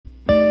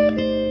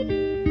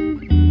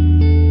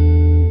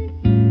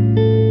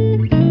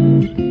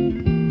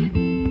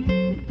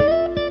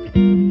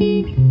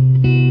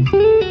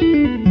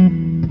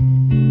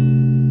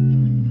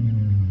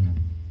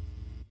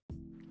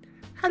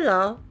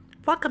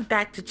Welcome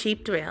back to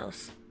Cheap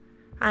Thrills.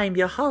 I am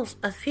your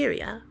host,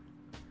 Etheria,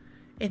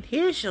 and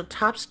here's your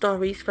top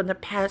stories from the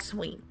past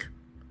week.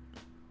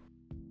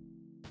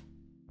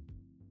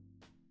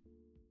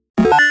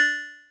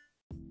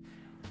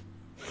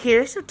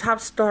 Here's the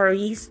top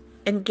stories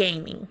in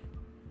gaming.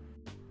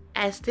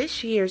 As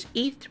this year's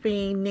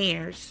E3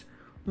 nears,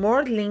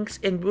 more leaks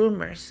and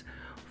rumors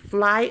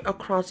fly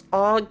across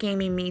all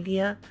gaming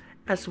media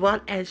as well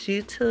as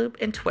YouTube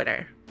and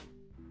Twitter.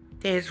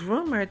 There's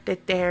rumored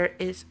that there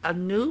is a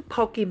new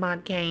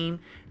Pokemon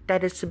game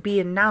that is to be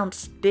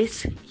announced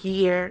this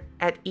year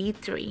at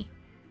E3.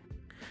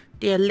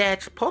 The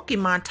alleged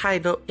Pokemon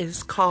title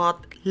is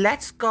called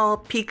Let's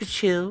Go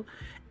Pikachu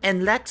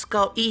and Let's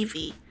Go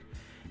Eevee.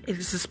 It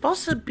is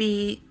supposed to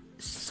be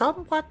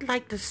somewhat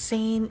like the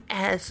same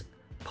as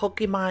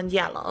Pokemon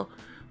Yellow,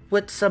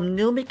 with some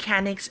new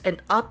mechanics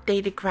and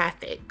updated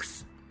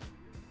graphics.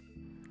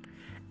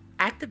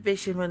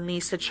 Activision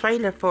released a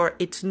trailer for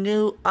its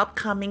new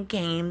upcoming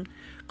game,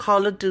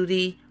 Call of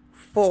Duty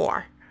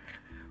 4,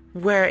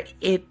 where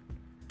it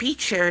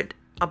featured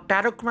a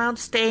battleground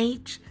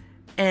stage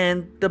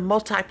and the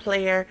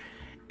multiplayer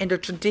in the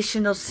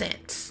traditional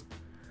sense.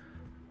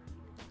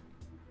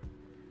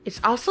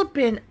 It's also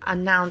been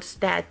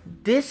announced that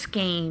this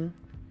game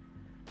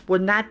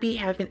will not be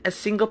having a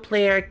single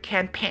player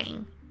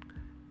campaign.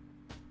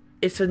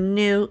 It's a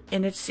new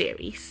in its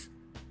series.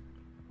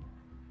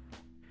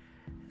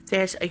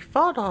 There's a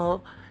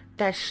photo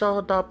that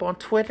showed up on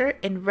Twitter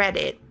and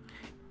Reddit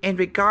in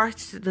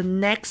regards to the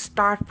next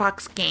Star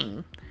Fox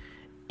game,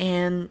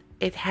 and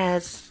it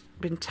has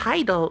been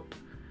titled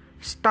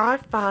Star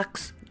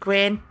Fox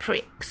Grand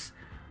Prix,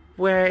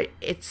 where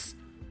it's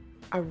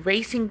a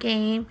racing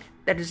game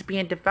that is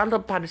being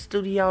developed by the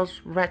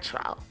studio's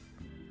Retro.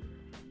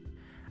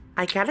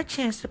 I got a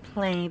chance to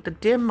play the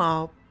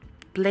demo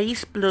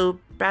BlazBlue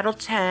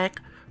Battletech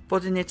for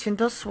the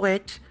Nintendo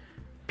Switch,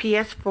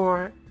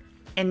 PS4,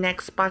 and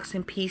Xbox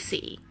and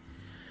PC.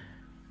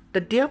 The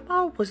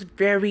demo was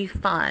very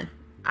fun.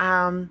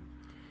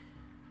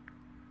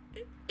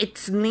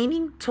 It's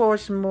leaning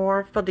towards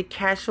more for the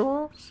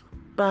casuals,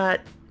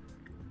 but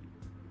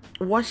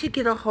once you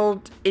get a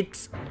hold,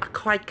 it's a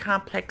quite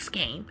complex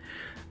game.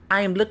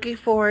 I am looking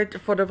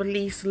forward for the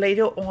release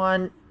later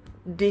on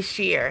this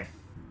year.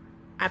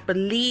 I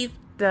believe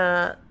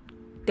the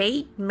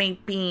date may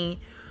be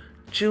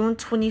June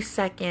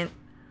 22nd,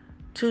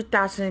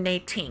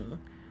 2018.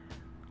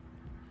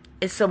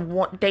 It's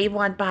a day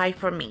one buy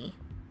for me.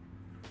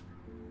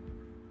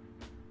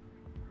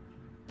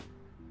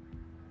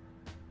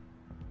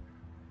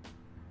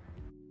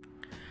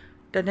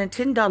 The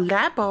Nintendo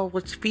Labo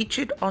was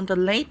featured on the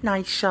late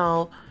night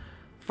show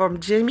from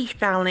Jimmy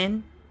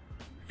Fallon,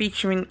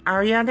 featuring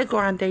Ariana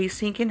Grande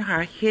singing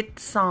her hit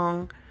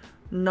song,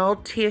 No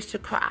Tears to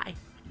Cry.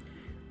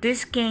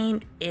 This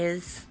game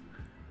is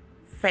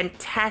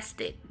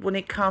fantastic when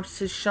it comes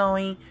to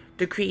showing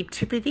the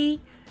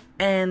creativity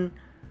and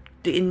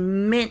the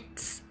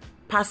immense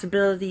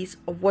possibilities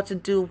of what to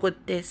do with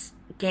this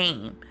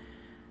game.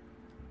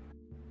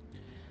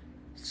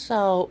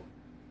 So,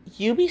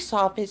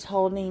 Ubisoft is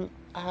holding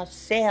a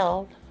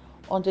sale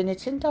on the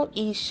Nintendo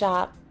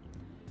eShop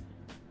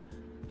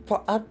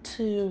for up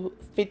to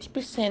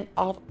 50%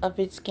 off of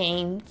its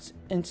games,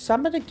 and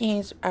some of the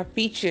games are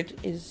featured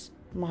is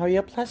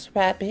Mario plus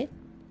Rabbids,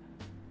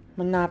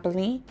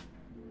 Monopoly,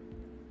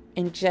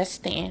 and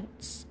Just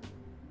Dance.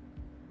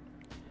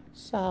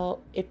 So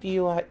if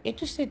you are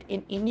interested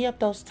in any of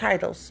those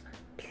titles,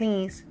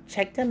 please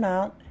check them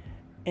out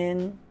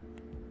and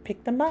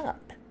pick them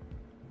up.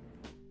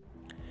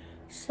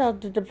 So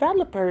the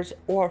developers,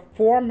 or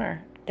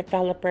former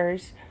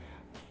developers,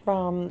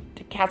 from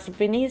the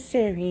Castlevania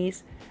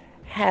series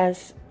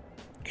has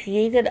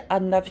created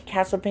another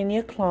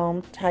Castlevania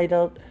clone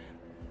titled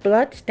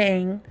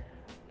Bloodstained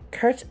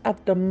Curse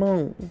of the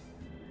Moon,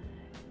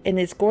 and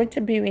it's going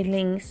to be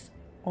released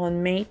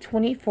on May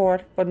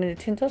 24th for the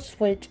Nintendo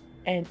Switch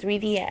and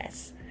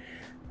 3DS.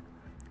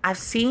 I've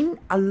seen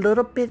a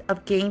little bit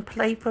of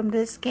gameplay from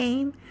this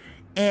game,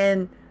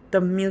 and the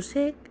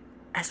music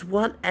as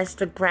well as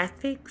the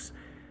graphics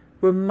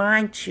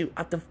remind you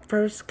of the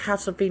first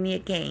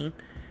Castlevania game,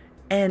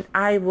 and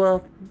I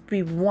will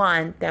be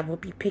one that will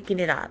be picking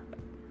it up.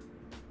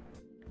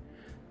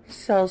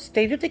 So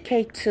State of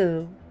Decay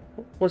 2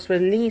 was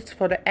released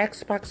for the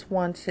Xbox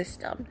One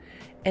system,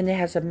 and it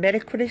has a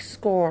Metacritic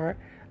score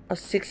of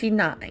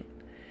 69.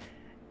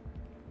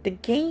 The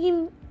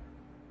game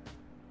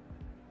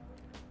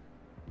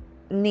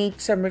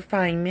needs some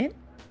refinement,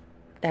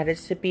 that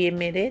is to be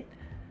admitted.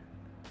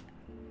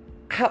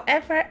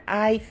 However,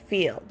 I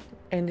feel,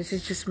 and this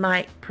is just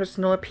my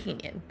personal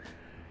opinion,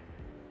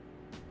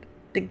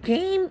 the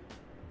game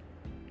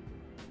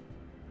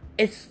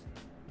it's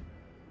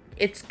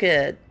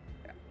good.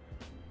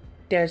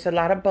 There's a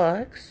lot of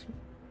bugs,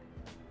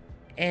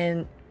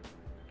 and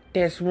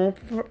there's room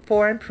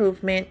for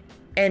improvement,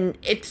 and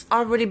it's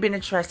already been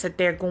addressed that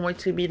they're going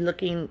to be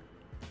looking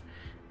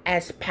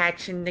as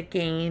patching the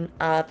game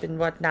up and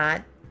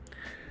whatnot.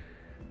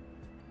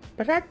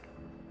 But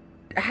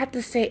I have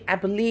to say, I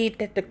believe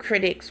that the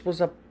critics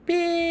was a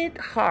bit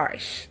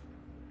harsh,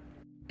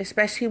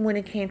 especially when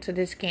it came to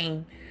this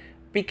game,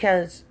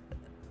 because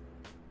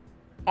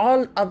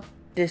all of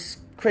this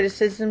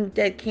criticism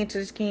that came to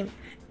this game,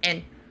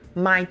 and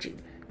mind you,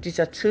 these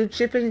are two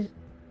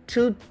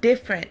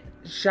different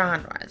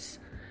genres,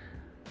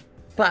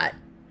 but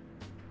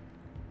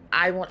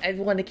I want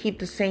everyone to keep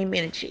the same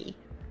energy.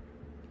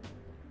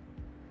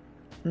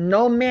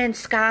 No Man's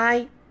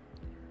Sky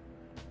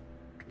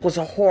was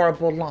a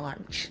horrible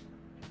launch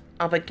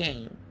of a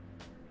game,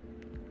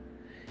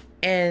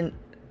 and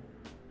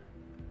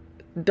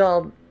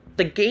the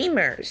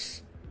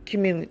gamers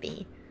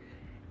community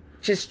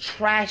just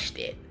trashed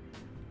it.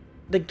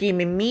 The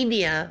gaming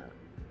media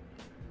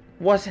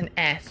wasn't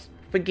as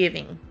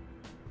forgiving.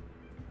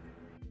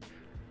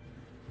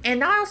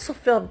 And I also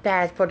feel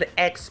bad for the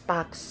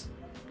Xbox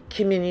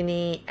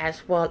community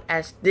as well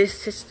as this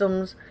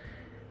system's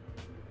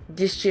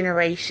this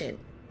generation.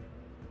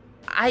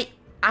 I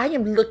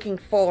am looking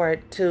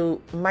forward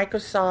to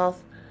Microsoft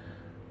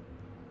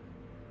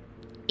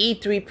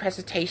E3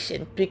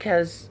 presentation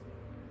because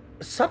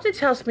something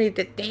tells me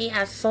that they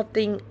have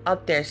something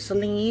up their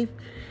sleeve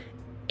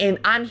and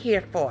I'm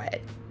here for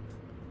it.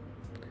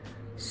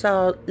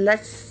 So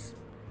let's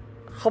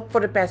hope for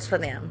the best for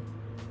them.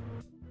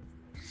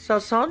 So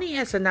Sony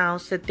has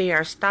announced that they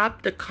are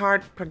stopped the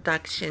card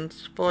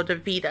productions for the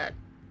Vita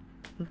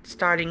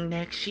starting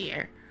next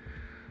year.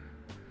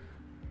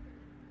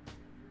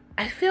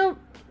 I feel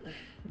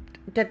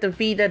that the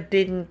Vita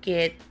didn't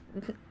get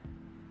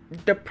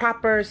the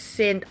proper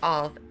send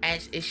off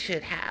as it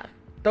should have.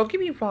 Don't get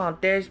me wrong,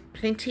 there's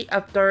plenty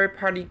of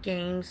third-party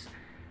games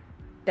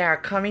that are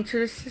coming to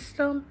the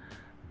system,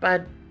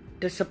 but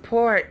the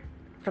support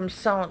from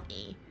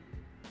Sony,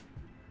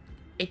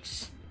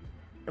 it's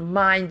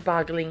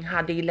mind-boggling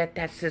how they let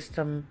that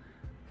system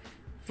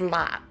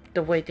flop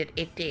the way that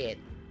it did.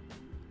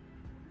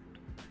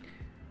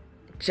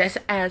 Just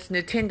as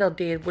Nintendo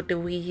did with the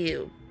Wii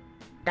U.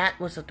 That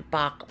was a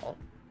debacle.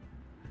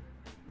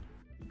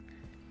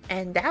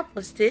 And that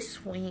was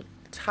this week's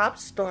top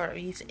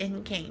stories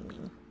in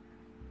gaming.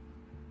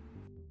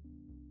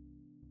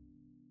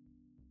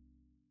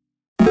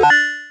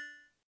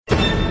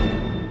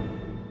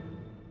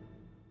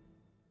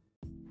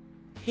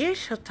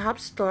 Here's your top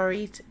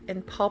stories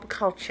in pop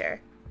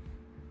culture.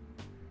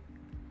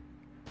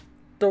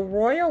 The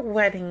royal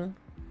wedding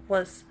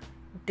was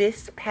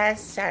this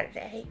past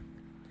Saturday,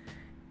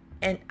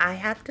 and I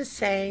have to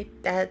say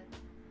that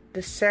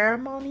the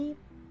ceremony,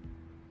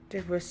 the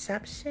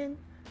reception,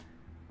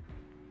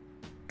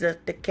 the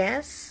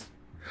guests,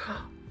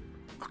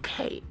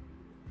 okay,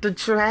 the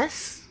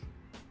dress,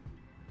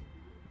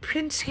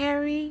 Prince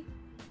Harry,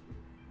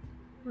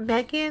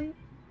 Meghan,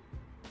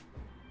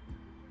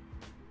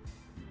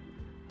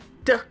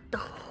 the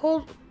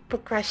whole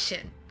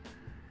progression,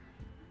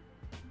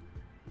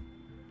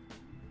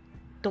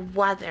 the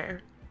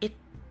weather, it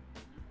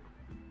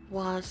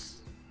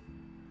was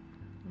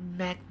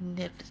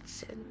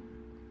magnificent.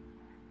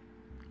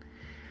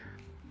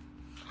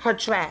 Her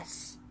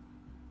dress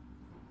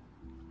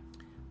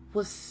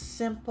was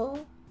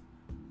simple,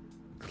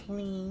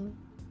 clean,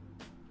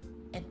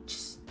 and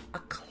just a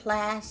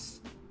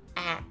class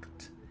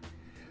act.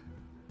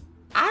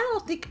 I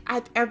don't think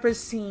I've ever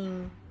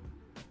seen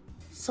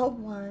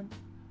someone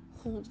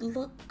who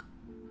looked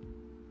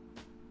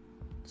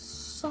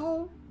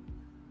so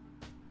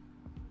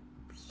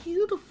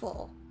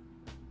beautiful.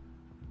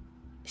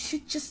 She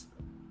just,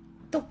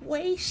 the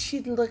way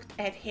she looked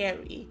at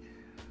Harry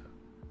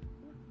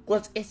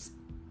was as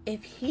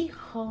if he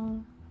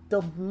hung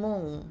the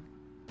moon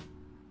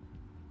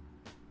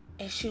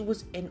and she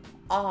was in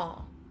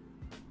awe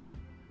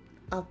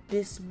of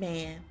this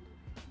man.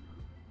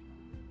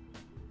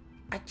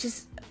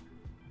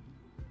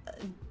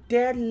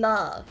 Their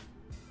love.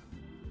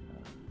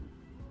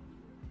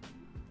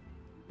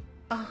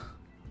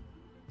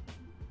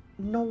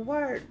 No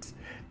words.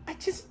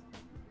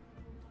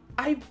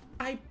 I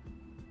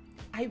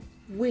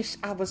wish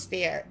I was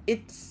there.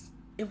 It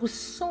was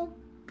so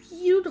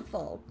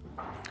beautiful.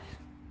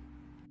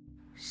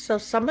 So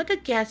some of the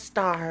guest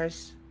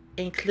stars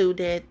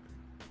included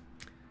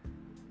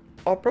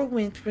Oprah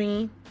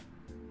Winfrey,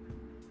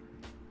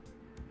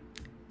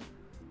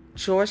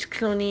 George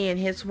Clooney and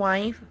his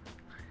wife,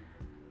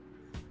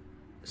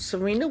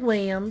 Serena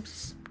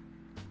Williams,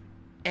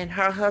 and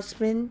her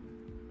husband,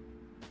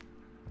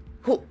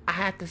 who I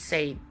have to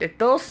say that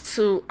those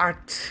two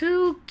are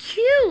too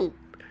cute.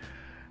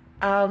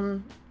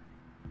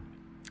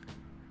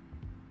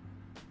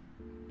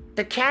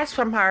 The cast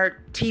from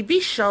her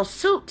TV show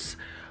Suits,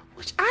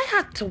 which I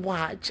had to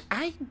watch.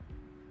 I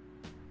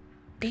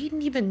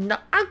didn't even know.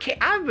 Okay,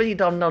 I really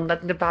don't know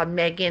nothing about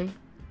Meghan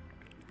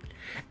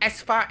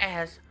as far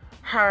as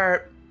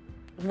her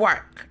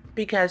work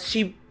because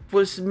she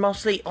was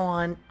mostly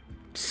on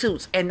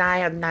Suits and I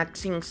have not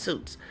seen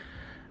Suits.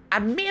 I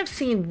may have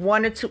seen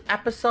 1 or 2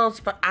 episodes,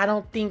 but I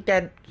don't think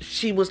that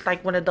she was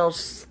like one of those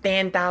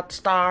standout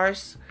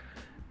stars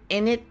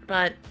in it.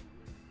 But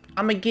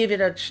I'm gonna give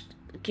it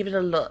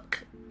a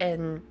look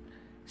and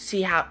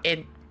see how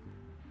it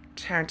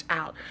turns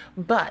out.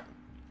 But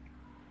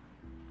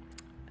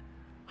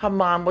her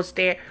mom was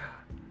there.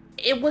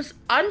 It was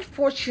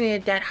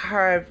unfortunate that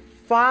her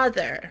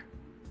father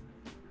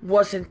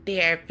wasn't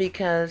there,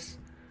 because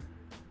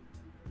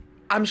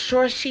I'm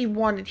sure she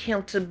wanted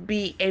him to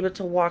be able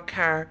to walk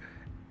her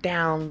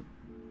down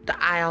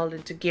the aisle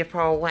and to give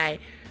her away.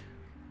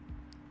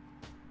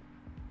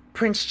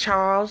 Prince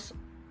Charles,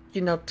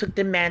 took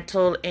the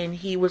mantle, and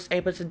he was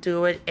able to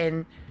do it,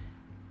 and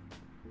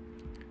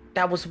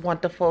that was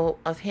wonderful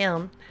of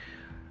him.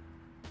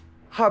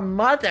 Her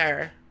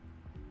mother,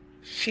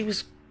 she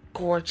was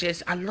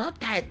gorgeous. I love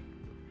that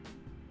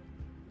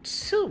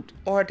suit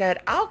or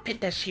that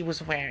outfit that she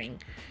was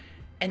wearing.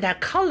 And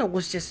that color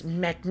was just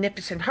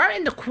magnificent. Her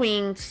and the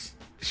queens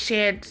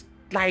shared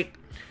like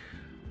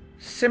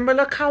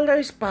similar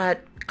colors,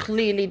 but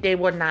clearly they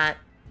were not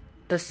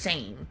the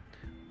same.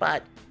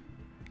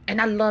 And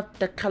I loved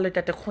the color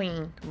that the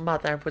queen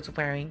mother was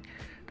wearing.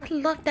 I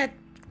love that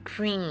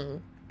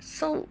green.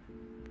 So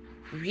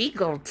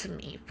regal to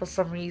me for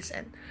some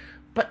reason.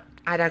 But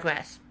I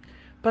digress.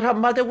 But her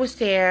mother was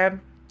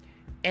there,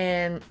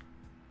 and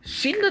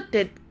she looked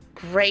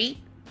great.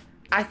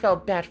 I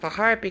felt bad for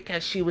her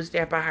because she was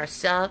there by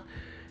herself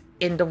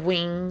in the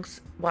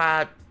wings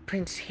while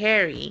Prince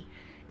Harry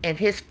and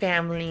his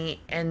family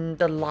and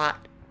the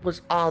lot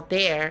was all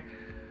there.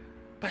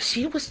 But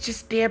she was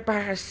just there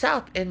by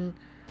herself, and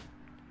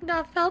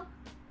I felt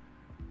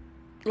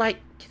like,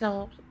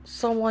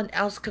 someone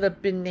else could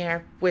have been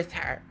there with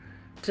her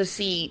to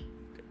see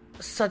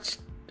such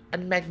a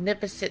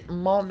magnificent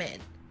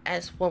moment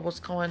as what was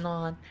going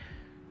on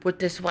with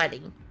this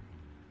wedding.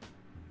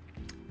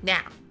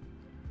 Now,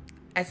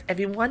 as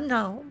everyone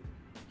knows,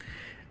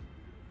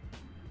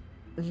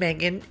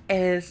 Meghan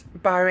is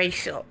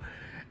biracial.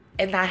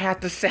 And I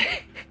have to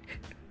say,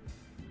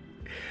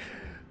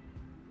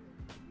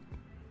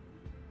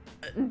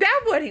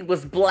 that wedding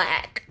was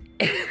black.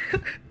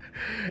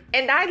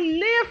 And I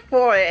lived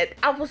for it.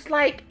 I was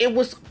like,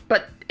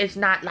 but it's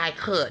not like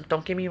hood.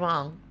 Don't get me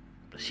wrong.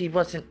 She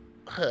wasn't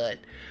hood.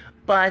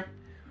 But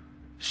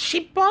she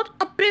brought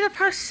a bit of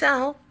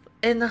herself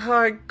and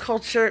her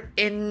culture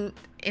into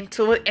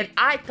it. And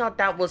I thought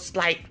that was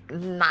like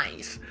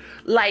nice.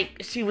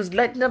 Like, she was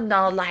letting them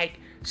know, like,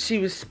 she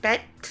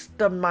respects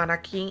the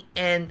monarchy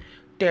and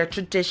their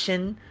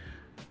tradition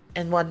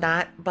and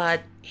whatnot.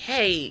 But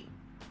hey,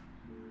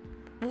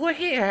 we're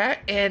here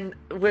and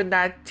we're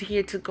not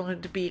here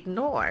going to be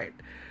ignored.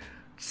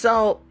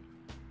 So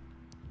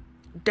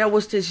there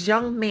was this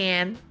young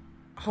man.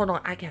 Hold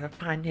on, I gotta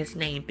find his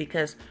name,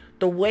 because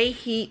the way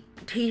he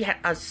had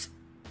us.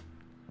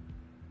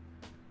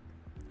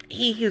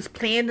 He was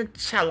playing the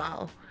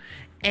cello,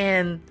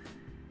 and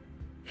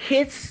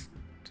his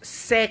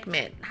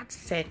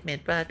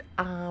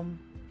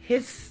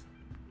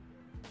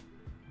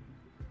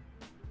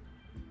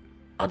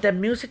the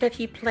music that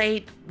he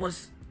played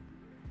was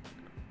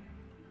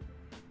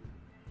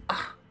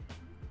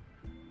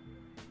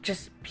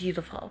just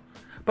beautiful.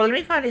 But let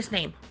me find his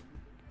name.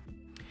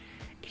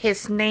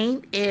 His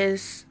name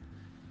is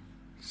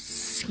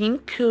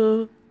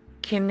Sinku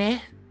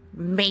Kenneth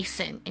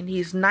Mason, and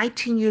he's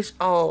 19 years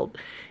old.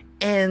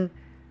 And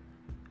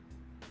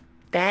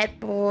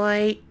that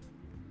boy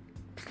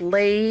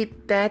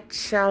played that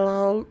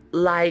cello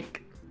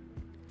like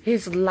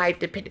his life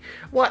depended.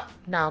 What?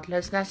 No,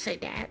 let's not say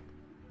that.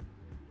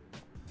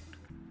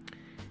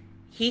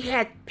 He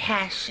had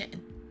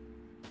passion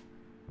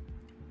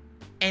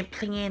in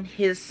playing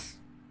his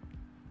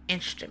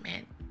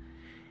instrument.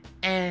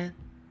 And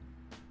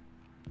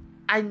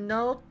I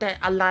know that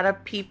a lot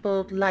of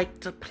people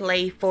like to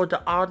play for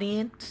the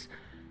audience.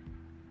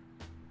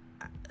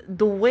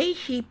 The way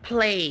he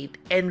played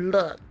and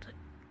looked,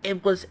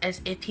 it was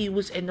as if he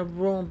was in a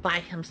room by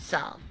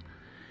himself.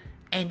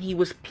 And he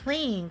was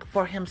playing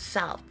for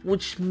himself,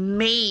 which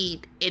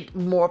made it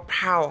more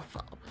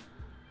powerful.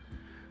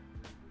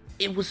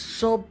 It was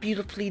so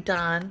beautifully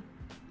done.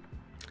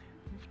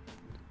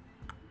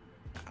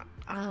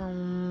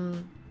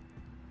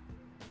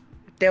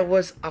 There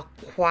was a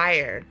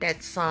choir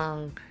that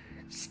sung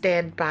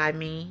Stand By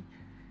Me.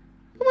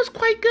 It was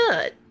quite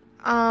good.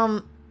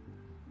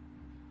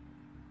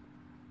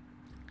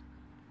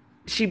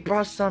 She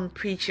brought some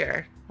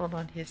preacher. Hold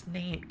on, his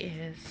name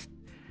is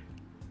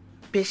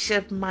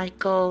Bishop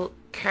Michael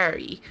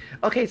Curry.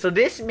 Okay, so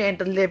this man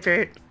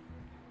delivered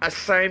a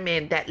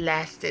sermon that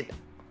lasted,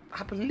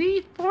 I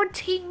believe,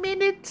 14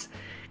 minutes.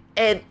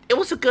 And it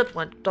was a good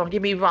one, don't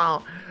get me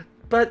wrong.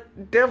 But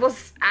there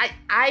was,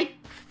 I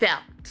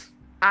felt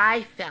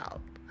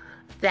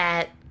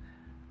that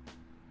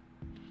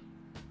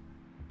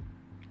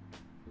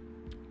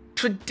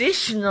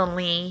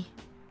traditionally,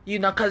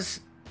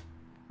 because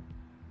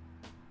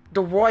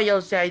the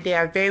royals, they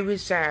are very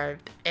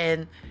reserved,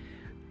 and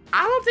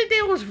I don't think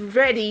they was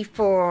ready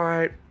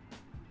for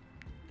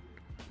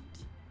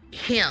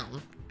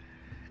him.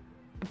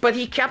 But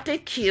he kept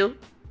it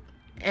cute,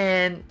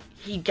 and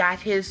he got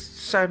his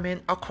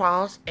sermon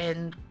across,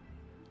 and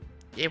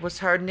It was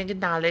heard and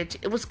acknowledged.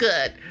 It was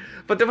good.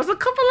 But there was a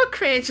couple of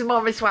cringe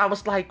moments where I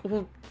was like,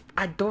 well,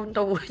 I don't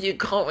know where you're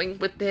going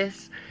with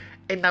this.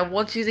 And I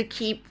want you to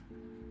keep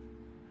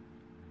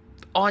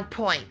on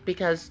point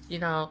because,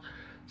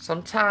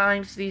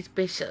 sometimes these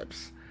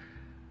bishops,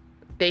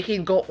 they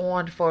can go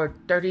on for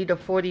 30 to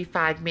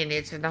 45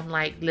 minutes. And I'm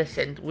like,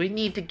 listen, we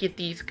need to get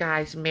these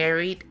guys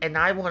married and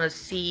I want to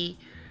see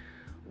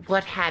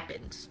what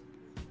happens.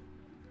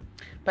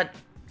 But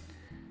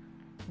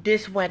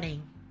this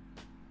wedding,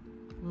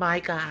 my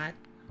God,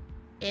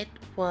 it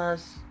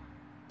was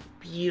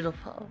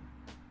beautiful.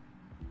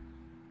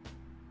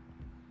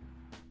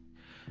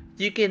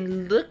 You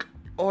can look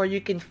or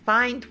you can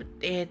find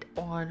it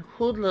on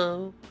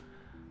Hulu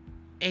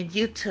and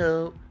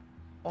YouTube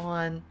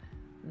on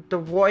the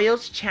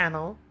Royals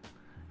channel.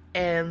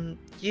 And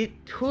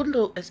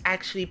Hulu is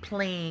actually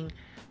playing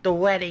the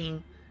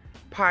wedding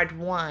part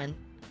 1.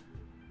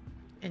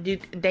 And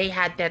they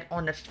had that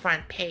on the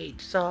front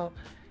page. So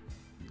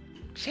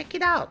check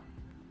it out.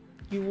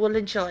 You will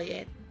enjoy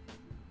it.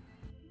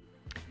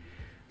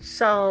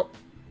 So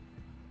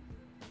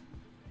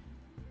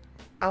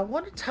I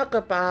want to talk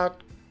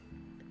about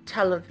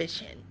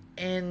television.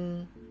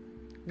 And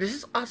this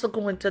is also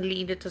going to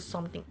lead into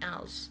something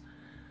else.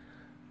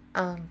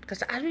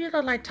 Because I really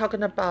don't like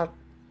talking about,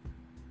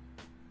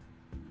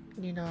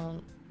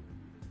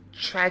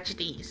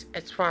 tragedies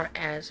as far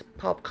as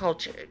pop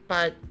culture.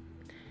 But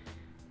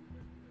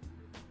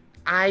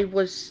I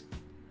was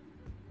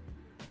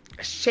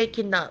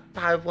shaken up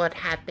by what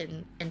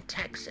happened in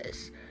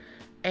Texas.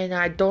 And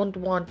I don't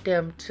want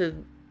them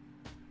to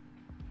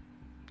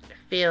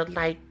feel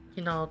like,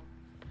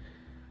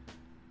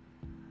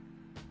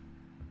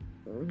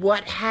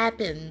 what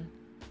happened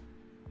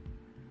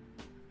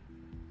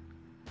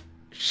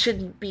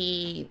shouldn't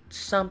be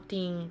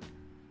something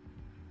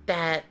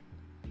that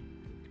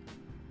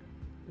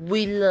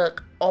we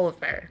look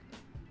over.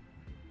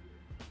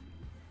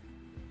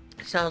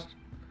 So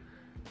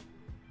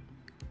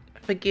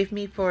forgive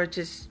me for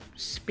just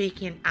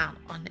speaking out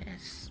on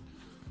this.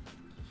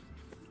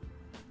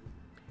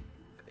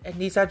 And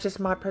these are just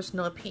my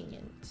personal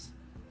opinions.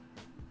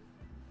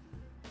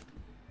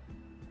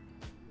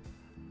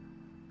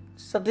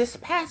 So this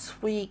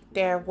past week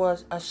there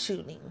was a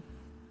shooting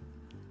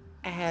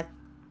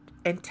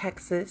in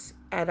Texas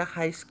at a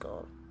high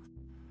school.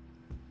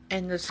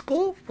 And the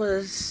school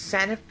was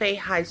Santa Fe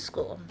High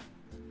School.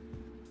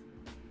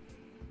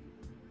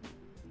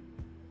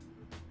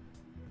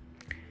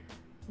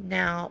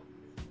 Now,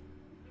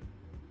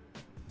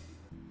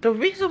 the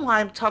reason why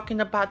I'm talking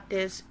about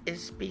this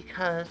is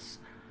because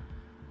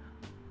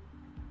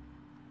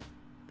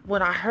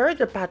when I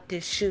heard about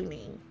this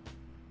shooting,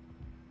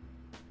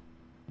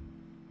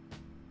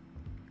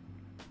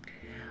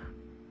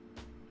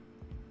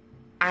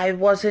 I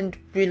wasn't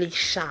really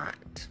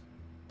shocked.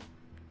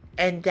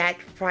 And that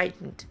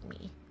frightened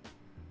me.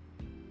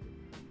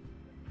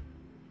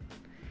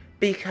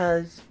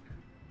 Because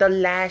the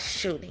last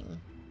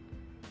shooting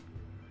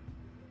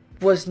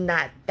was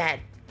not that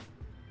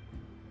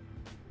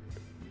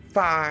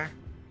far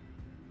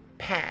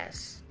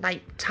past.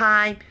 Like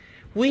time,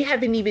 we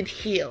haven't even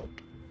healed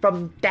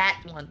from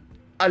that one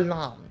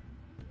alone.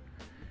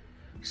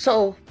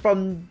 So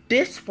from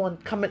this one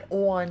coming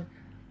on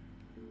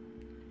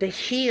the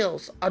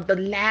heels of the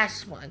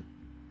last one,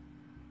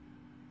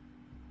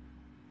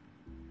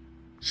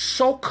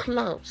 so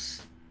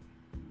close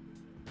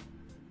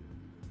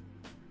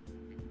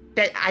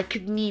that I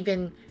couldn't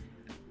even,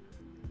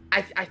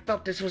 I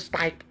felt this was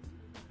like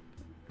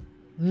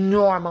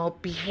normal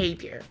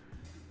behavior.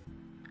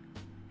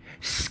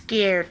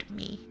 Scared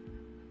me.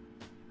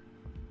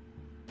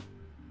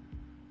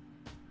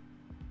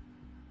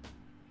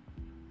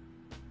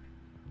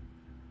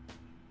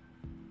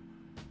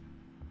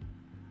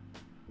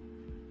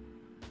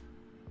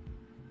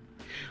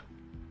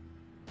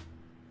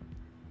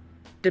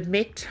 The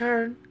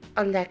midterm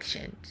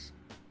elections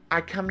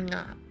are coming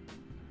up.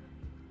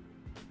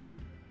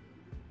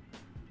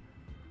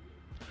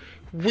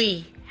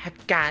 We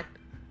have got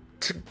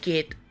to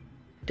get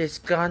this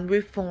gun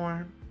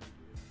reform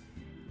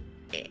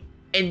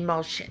in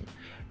motion.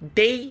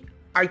 They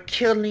are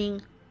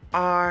killing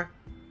our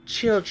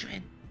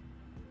children.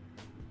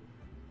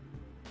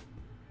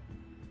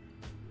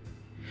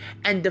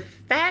 And the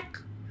fact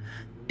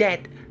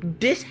that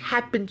this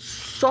happened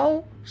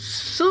so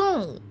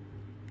soon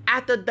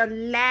after the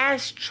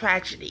last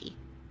tragedy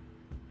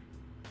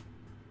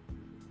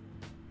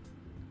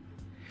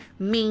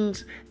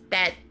means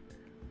that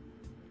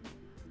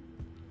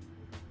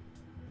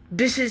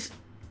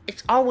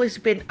it's always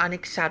been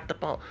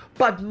unacceptable.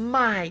 But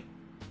my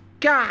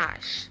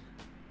gosh,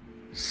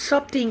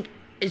 something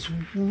is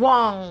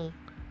wrong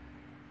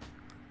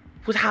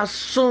with how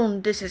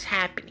soon this is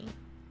happening.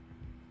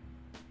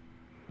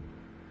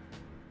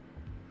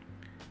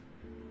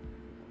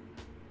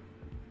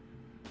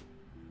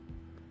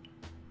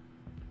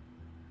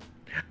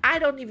 I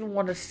don't even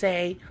want to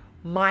say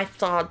my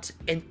thoughts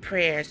and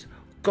prayers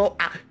go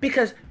out,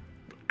 because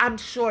I'm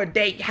sure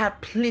they have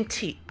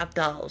plenty of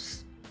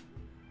those.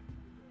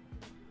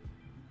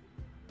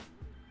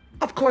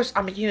 course,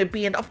 I'm a human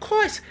being. Of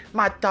course,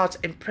 my thoughts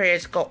and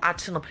prayers go out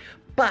to them.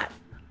 But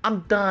I'm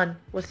done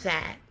with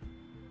that.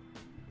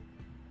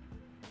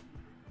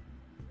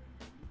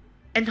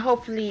 And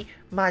hopefully,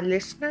 my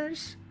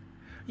listeners,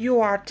 you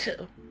are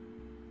too.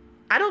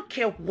 I don't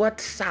care what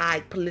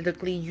side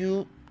politically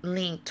you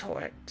lean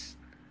towards.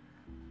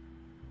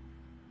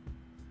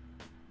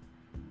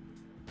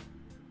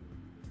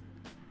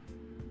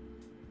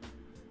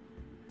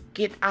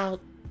 Get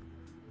out,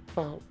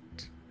 vote.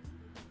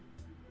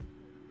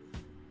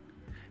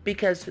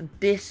 Because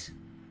this,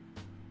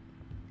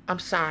 I'm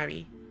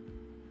sorry,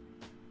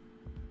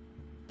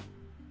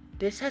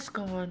 this has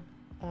gone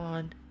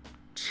on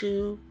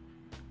too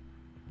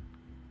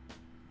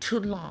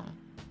long.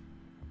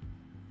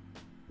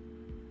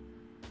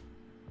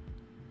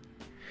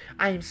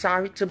 I am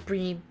sorry to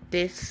bring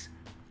this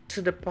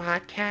to the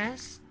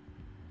podcast,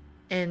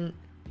 and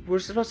we're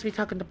supposed to be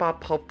talking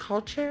about pop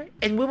culture,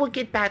 and we will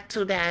get back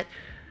to that.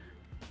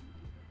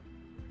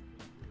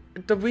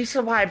 The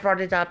reason why I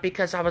brought it up,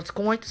 because I was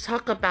going to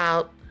talk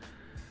about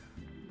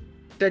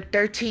the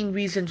 13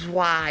 Reasons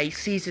Why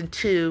Season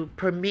 2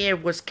 premiere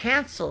was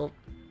canceled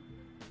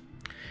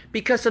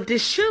because of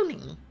this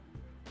shooting.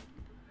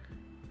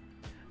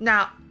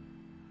 Now,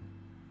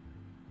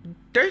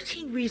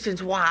 13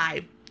 Reasons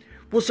Why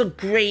was a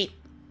great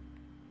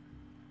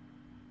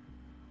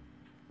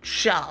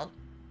show.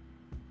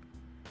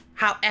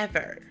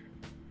 However,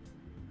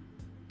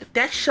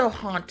 that show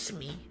haunts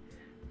me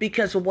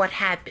because of what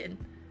happened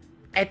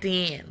at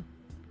the end.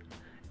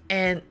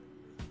 And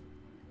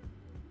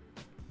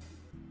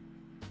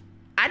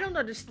I don't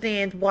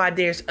understand why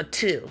there's a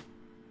 2.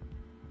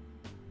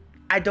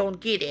 I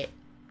don't get it.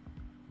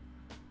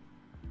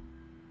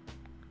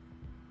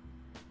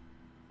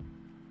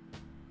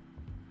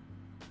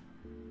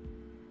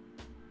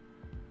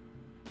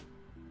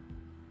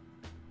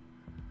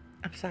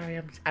 I'm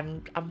sorry.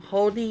 I'm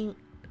holding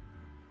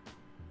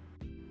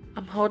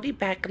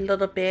back a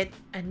little bit,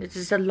 and this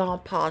is a long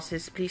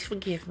pause. Please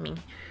forgive me.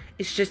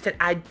 It's just that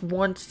I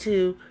want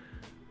to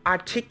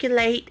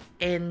articulate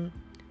and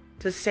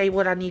to say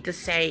what I need to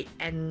say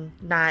and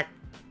not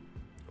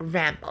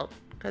ramble,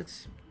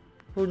 because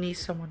who needs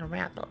someone to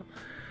ramble?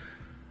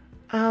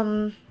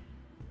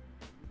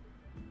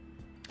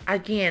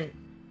 Again,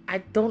 I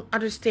don't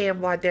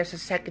understand why there's a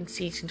second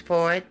season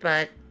for it,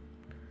 but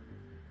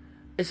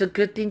it's a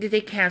good thing that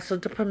they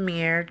canceled the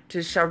premiere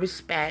to show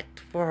respect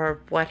for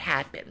what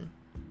happened.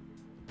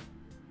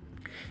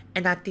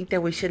 And I think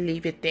that we should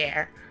leave it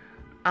there.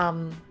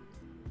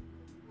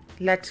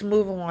 Let's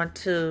move on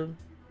to...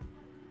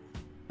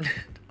 oh,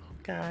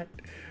 God.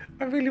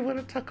 I really want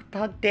to talk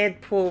about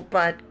Deadpool,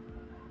 but...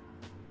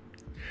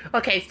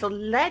 Okay, so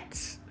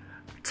let's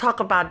talk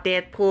about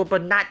Deadpool,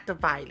 but not the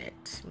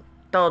violence.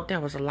 Though there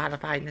was a lot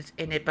of violence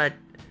in it, but...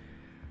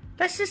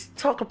 let's just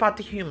talk about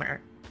the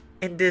humor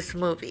in this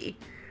movie.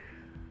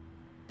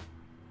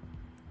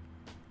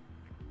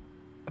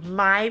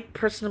 My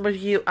personal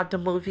review of the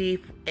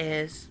movie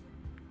is...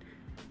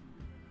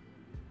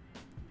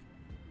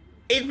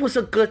 it was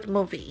a good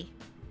movie.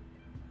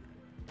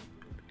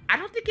 I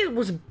don't think it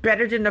was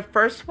better than the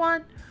first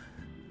one,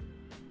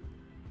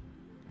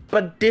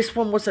 but this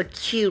one was a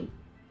cute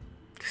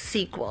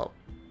sequel.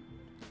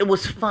 It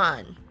was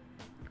fun.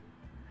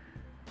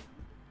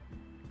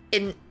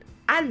 And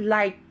I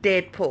like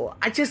Deadpool.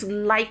 I just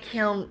like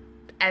him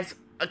as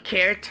a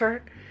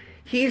character.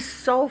 He's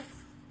so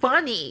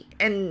funny,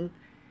 and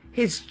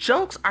his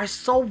jokes are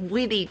so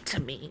witty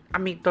to me. I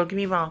mean, don't get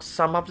me wrong,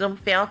 some of them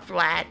fell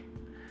flat.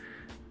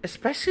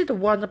 Especially the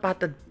one about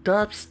the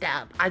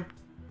dubstep. I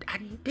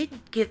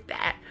didn't get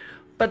that.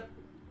 But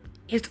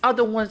his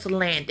other ones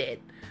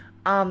landed.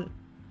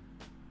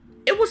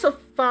 It was a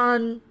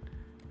fun,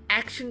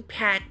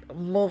 action-packed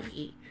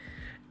movie.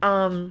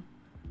 I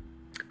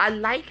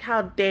like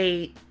how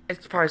they, as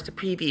far as the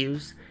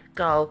previews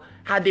go,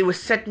 how they were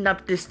setting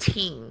up this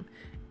team.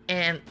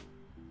 And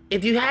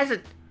if you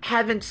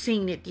haven't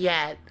seen it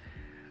yet,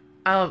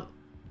 there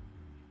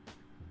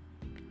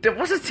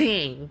was a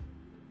team.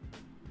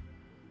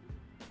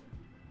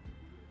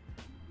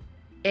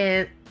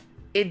 And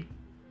it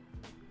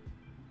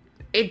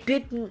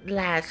didn't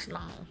last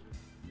long.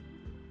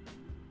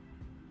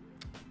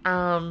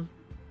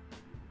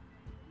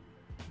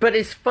 But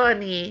it's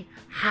funny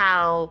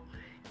how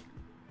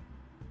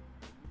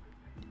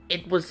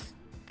it was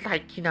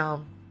like,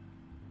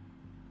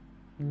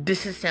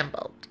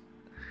 disassembled.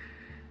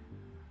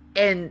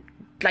 And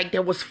like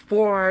there was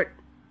forewarning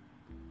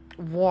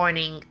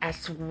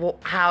as to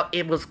how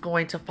it was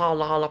going to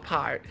fall all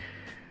apart.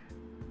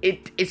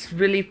 It's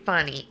really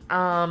funny.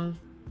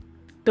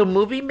 The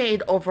movie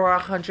made over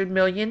 100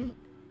 million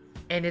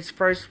in its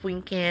first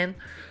weekend.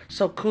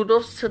 So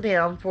kudos to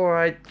them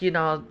for,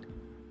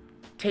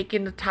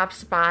 taking the top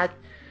spot.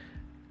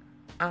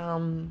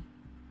 It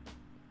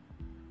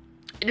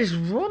is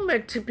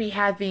rumored to be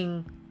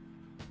having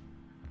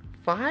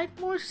 5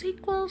 more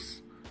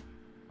sequels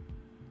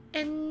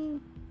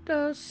in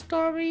the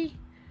story.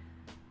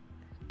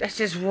 That's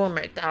just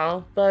rumored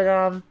though.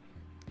 But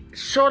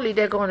surely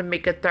they're going to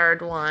make a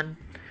third one.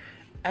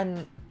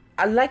 And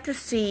I'd like to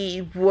see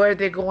where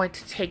they're going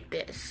to take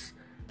this.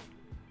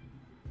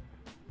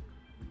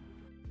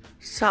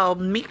 So,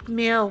 Meek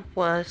Mill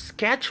was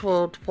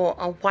scheduled for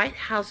a White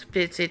House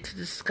visit to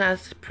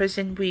discuss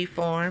prison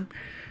reform.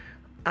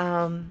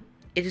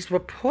 It is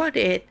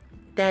reported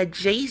that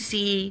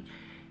Jay-Z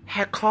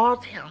had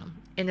called him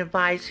and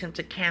advised him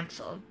to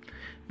cancel,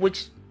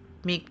 which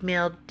Meek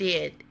Mill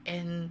did.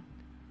 And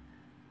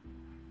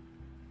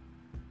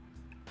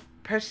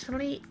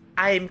personally,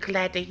 I am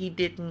glad that he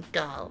didn't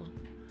go,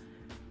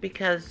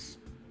 because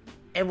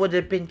it would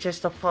have been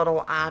just a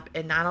photo op,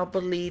 and I don't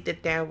believe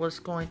that there was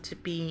going to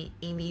be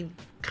any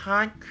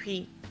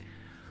concrete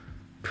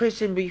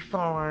prison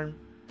reform,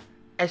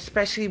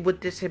 especially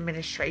with this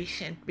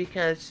administration,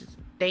 because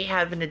they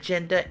have an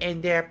agenda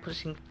and they're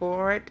pushing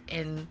forward,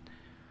 and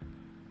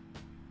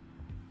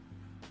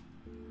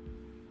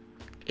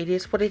it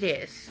is what it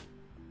is.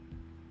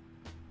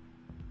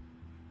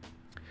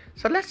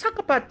 So let's talk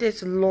about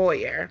this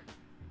lawyer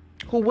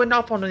who went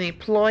off on an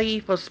employee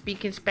for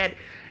speaking Spanish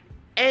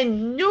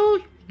in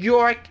New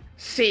York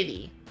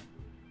City.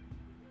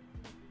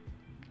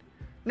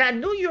 Now,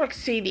 New York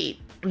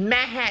City,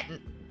 Manhattan,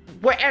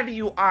 wherever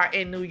you are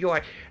in New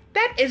York,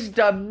 that is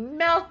the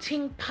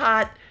melting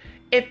pot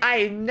if I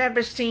have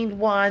never seen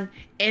one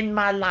in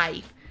my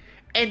life.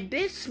 And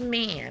this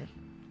man,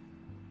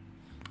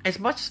 as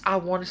much as I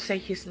want to say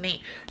his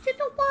name, you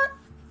know what?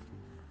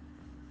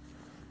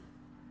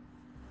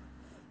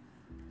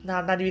 No,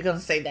 I'm not even going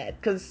to say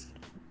that, because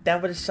that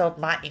would have showed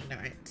my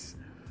ignorance.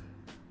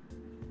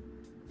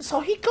 So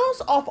he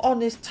goes off on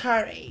this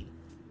tirade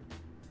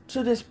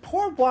to this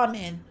poor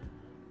woman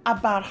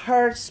about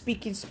her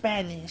speaking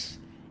Spanish.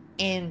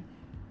 And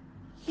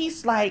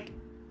he's like,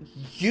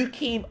 you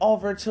came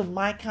over to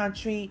my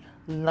country,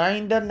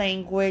 learn the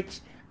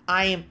language.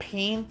 I am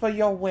paying for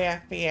your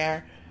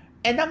welfare.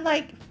 And I'm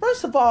like,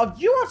 first of all,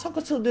 you are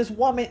talking to this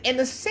woman in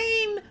the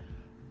same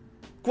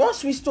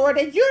grocery store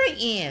that you're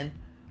in.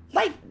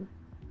 Like,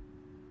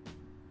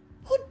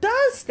 who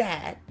does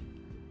that?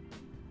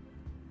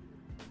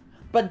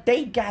 But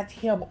they got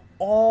him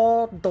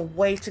all the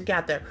way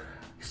together.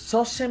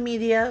 Social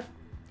media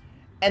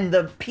and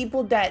the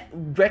people that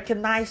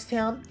recognized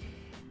him,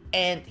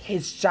 and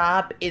his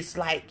job is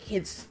like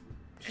he's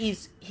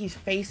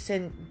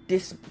facing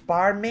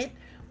disbarment,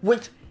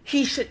 which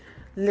he should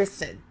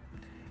listen.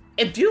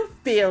 If you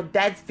feel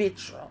that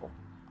vitriol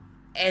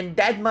and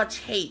that much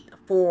hate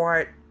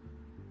for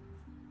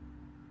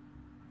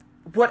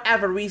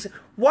whatever reason,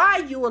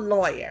 why are you a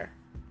lawyer?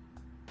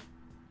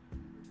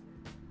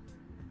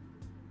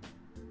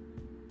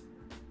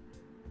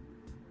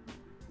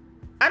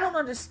 I don't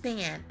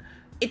understand.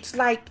 It's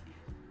like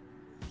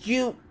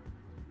you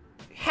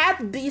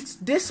have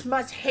this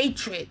much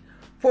hatred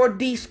for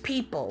these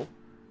people,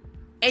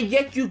 and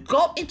yet you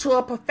go into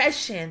a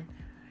profession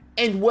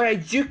and where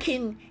you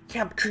can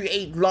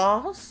create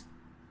laws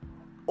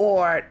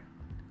or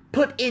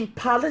put in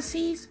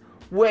policies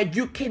where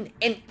you can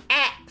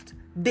enact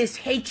this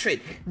hatred.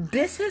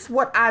 This is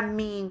what I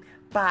mean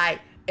by,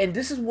 and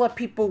this is what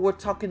people were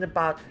talking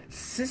about,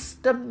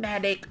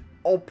 systematic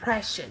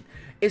oppression.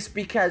 It's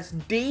because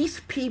these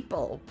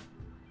people,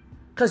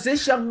 because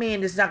this young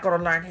man is not going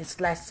to learn his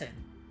lesson,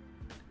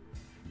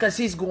 because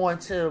he's going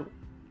to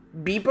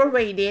be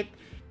berated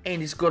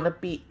and he's going to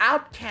be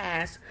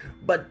outcast,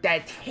 but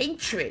that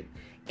hatred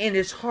in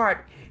his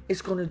heart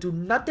is going to do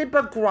nothing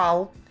but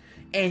grow,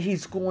 and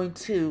he's going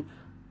to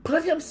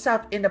put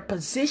himself in a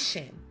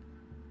position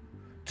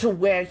to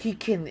where he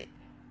can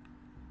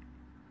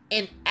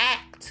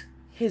enact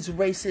his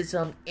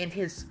racism and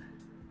his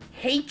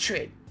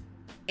hatred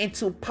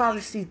into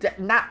policies that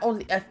not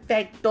only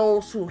affect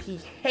those who he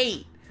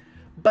hates,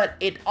 but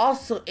it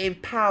also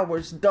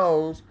empowers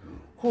those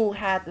who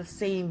have the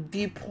same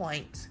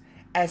viewpoints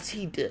as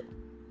he do.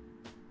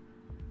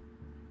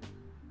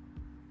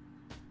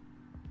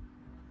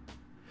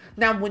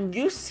 Now, when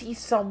you see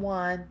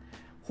someone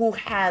who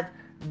have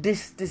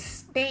this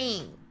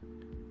disdain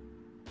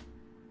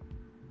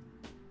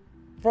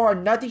for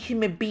another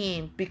human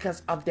being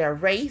because of their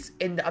race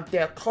and of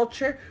their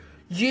culture,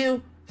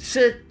 you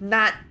should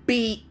not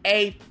be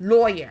a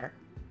lawyer.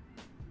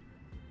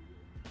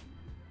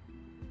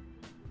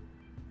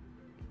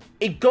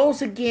 It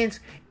goes against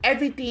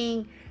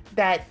everything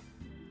that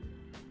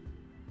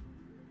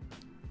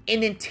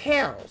it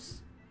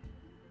entails.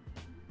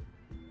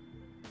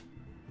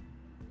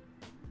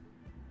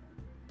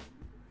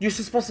 You're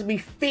supposed to be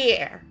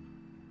fair.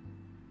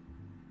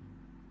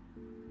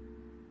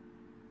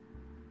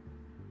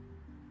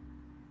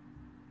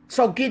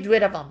 So get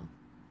rid of them.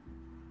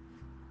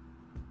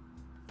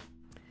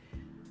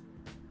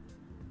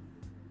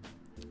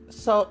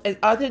 So in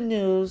other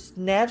news,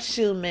 Nev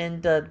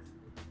Schulman,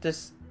 the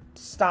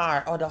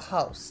star or the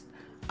host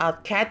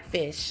of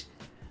Catfish,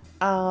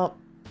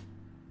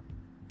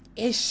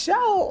 his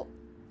show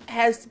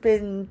has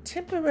been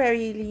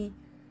temporarily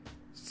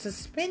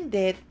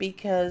suspended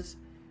because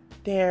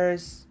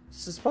there's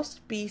supposed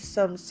to be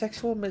some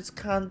sexual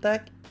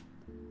misconduct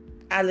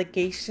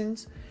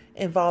allegations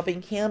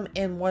involving him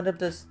and one of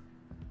the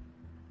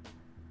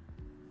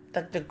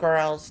the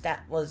girls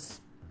that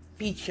was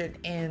featured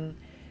in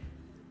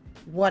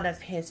one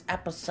of his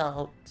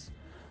episodes.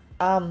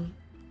 Um,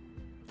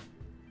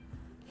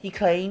 he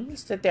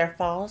claims that they're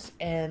false,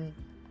 and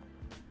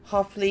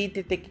hopefully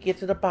that they can get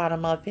to the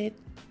bottom of it.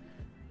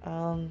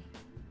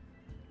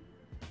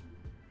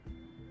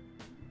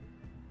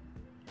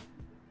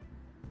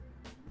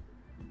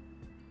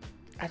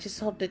 I just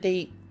hope that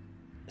they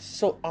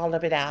sort all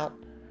of it out.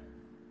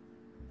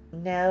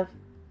 Nev,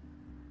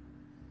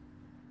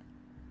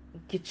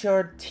 get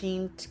your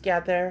team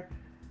together.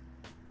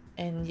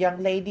 And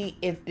young lady,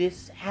 if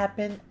this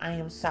happened, I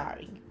am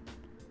sorry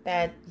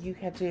that you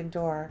had to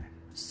endure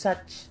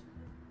such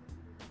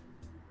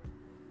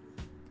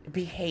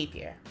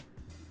behavior.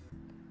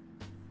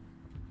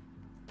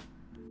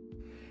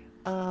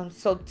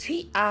 So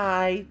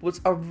T.I.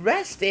 was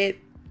arrested.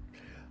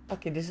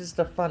 Okay, this is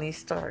the funny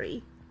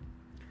story.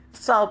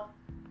 So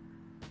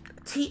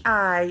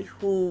T.I.,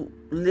 who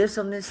lives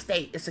on this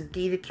state, is a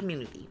gated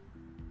community.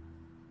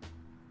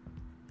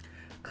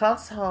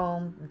 Comes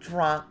home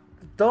drunk,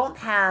 don't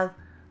have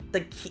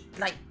the key,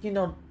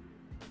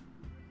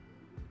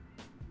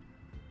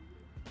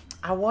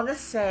 I want to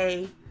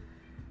say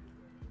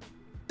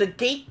the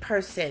gate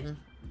person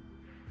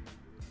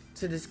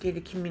to this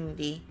gated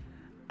community,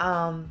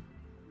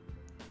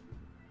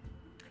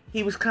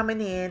 he was coming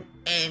in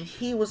and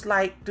he was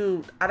like,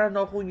 dude, I don't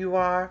know who you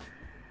are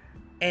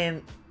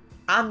and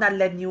I'm not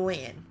letting you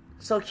in.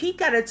 So he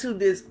got into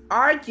this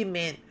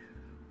argument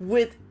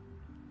with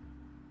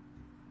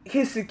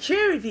his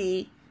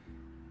security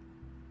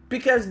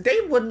because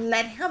they wouldn't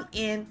let him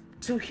in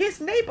to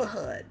his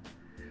neighborhood.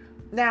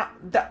 Now,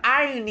 the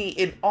irony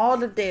in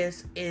all of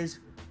this is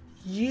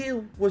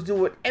you was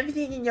doing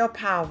everything in your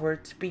power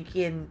to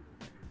begin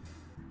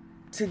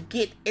to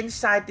get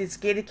inside this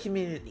gated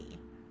community.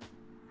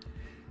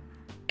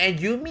 And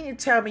you mean to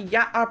tell me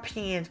y'all are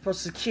paying for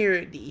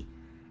security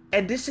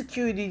and this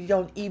security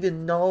don't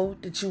even know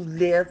that you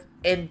live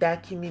in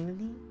that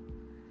community?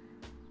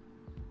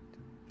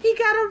 He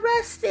got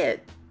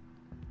arrested.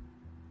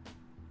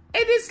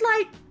 And it's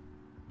like,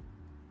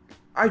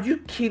 are you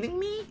kidding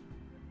me?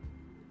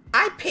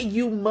 I pay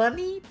you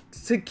money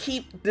to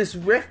keep this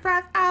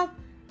riffraff out,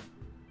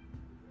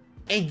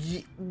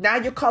 and now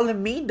you're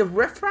calling me the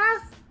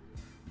riffraff?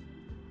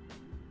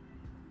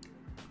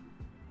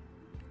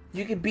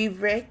 You can be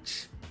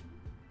rich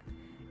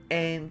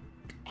and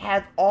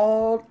have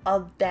all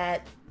of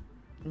that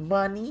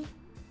money,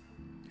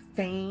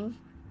 fame,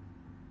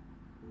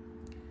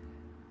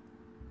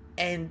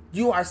 and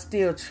you are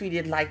still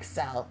treated like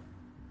so.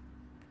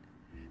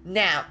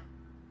 Now,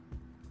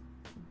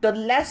 the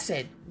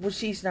lesson, which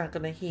she's not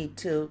going to heed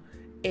to,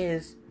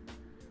 is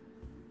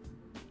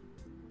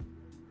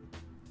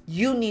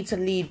you need to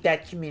leave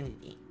that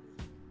community.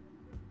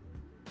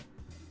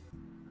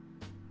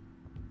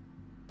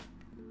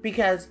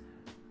 Because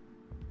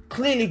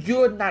clearly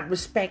you're not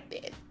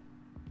respected.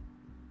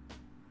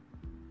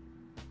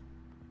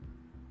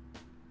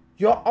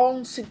 Your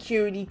own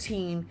security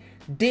team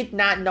did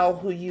not know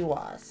who you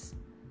was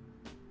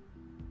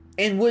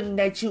and wouldn't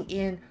let you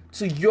in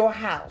to your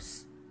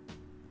house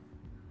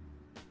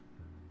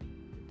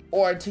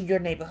or to your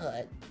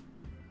neighborhood.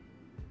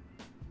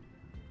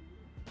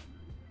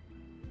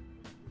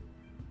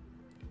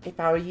 If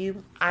I were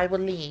you, I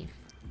would leave.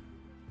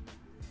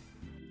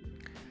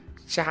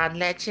 John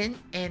Legend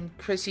and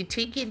Chrissy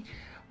Teigen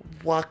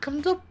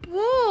welcomed the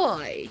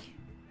boy.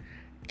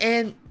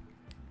 And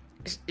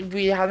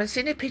we haven't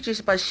seen the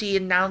pictures, but she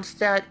announced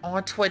that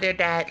on Twitter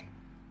that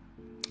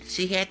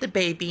she had the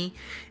baby.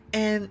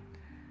 And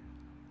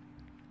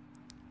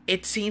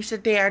it seems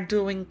that they are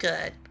doing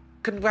good.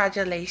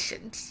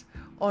 Congratulations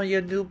on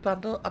your new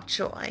bundle of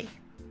joy.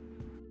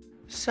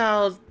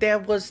 So there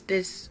was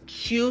this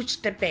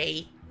huge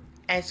debate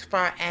as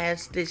far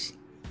as this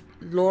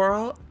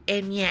Laurel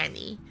and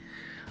Yanny.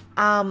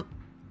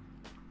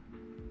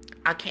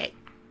 Okay,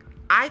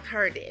 I've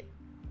heard it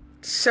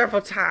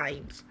several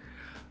times.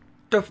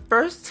 The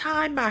first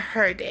time I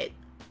heard it,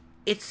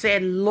 it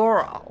said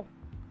Laurel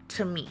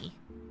to me.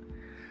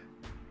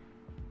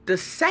 The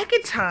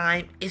second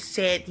time, it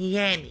said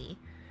Yanny.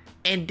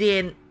 And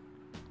then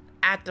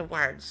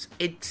afterwards,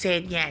 it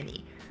said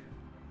Yanny.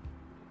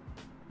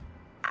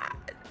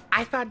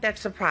 I found that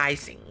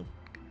surprising.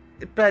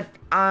 But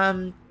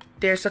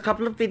there's a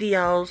couple of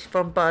videos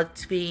from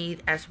BuzzFeed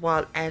as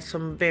well as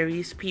some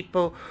various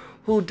people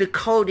who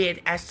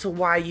decoded as to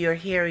why you're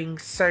hearing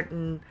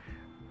certain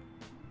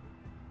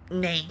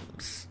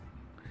names.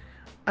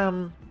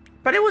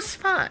 But it was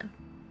fun.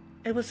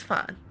 It was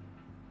fun.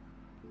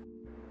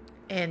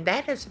 And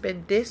that has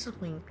been this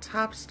week's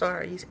top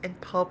stories in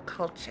pop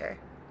culture.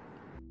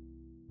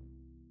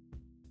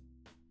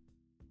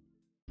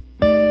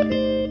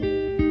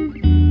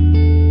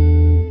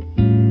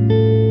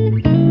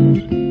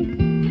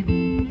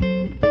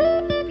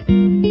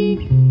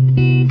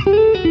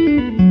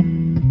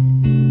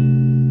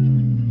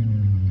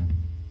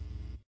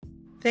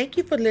 Thank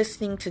you for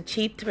listening to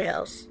Cheap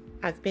Thrills.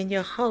 I've been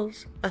your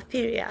host,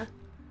 Etheria.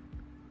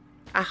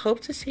 I hope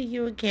to see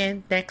you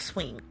again next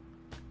week.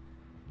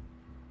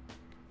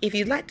 If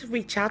you'd like to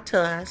reach out to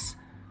us,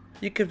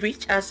 you can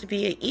reach us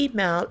via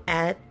email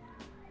at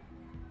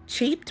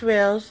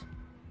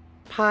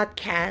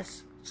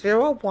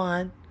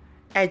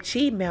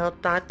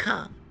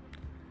cheapthrillspodcast01@gmail.com.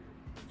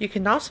 You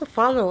can also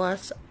follow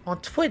us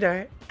on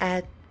Twitter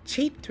at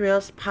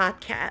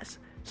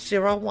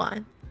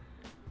cheapthrillspodcast01.